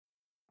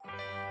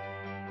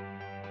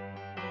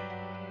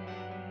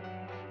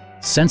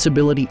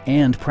Sensibility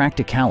and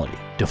practicality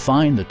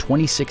define the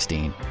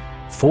 2016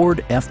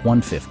 Ford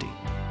F-150.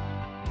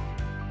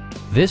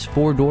 This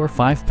four-door,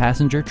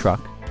 five-passenger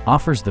truck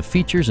offers the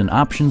features and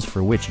options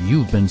for which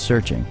you've been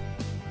searching.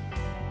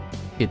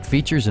 It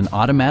features an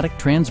automatic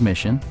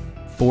transmission,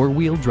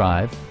 four-wheel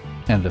drive,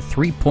 and a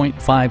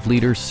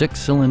 3.5-liter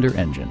six-cylinder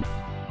engine.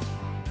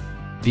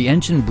 The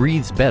engine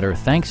breathes better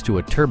thanks to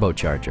a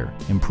turbocharger,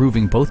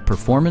 improving both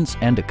performance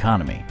and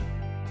economy.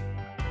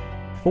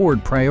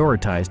 Ford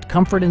prioritized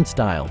comfort and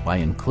style by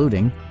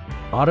including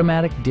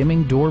automatic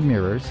dimming door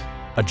mirrors,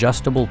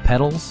 adjustable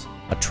pedals,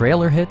 a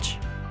trailer hitch,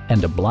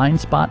 and a blind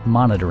spot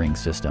monitoring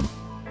system.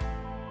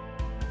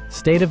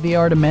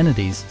 State-of-the-art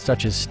amenities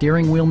such as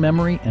steering wheel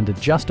memory and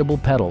adjustable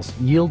pedals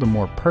yield a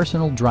more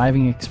personal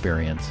driving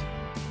experience.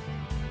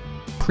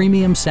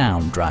 Premium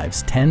sound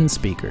drives 10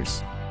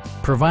 speakers,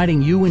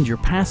 providing you and your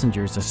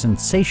passengers a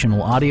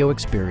sensational audio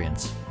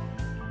experience.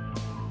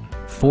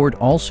 Ford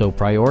also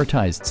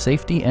prioritized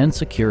safety and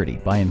security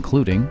by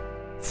including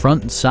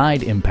front and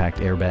side impact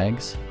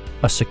airbags,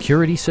 a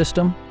security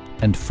system,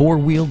 and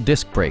four-wheel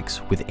disc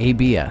brakes with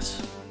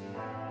ABS.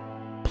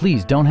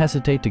 Please don't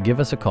hesitate to give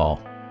us a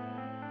call.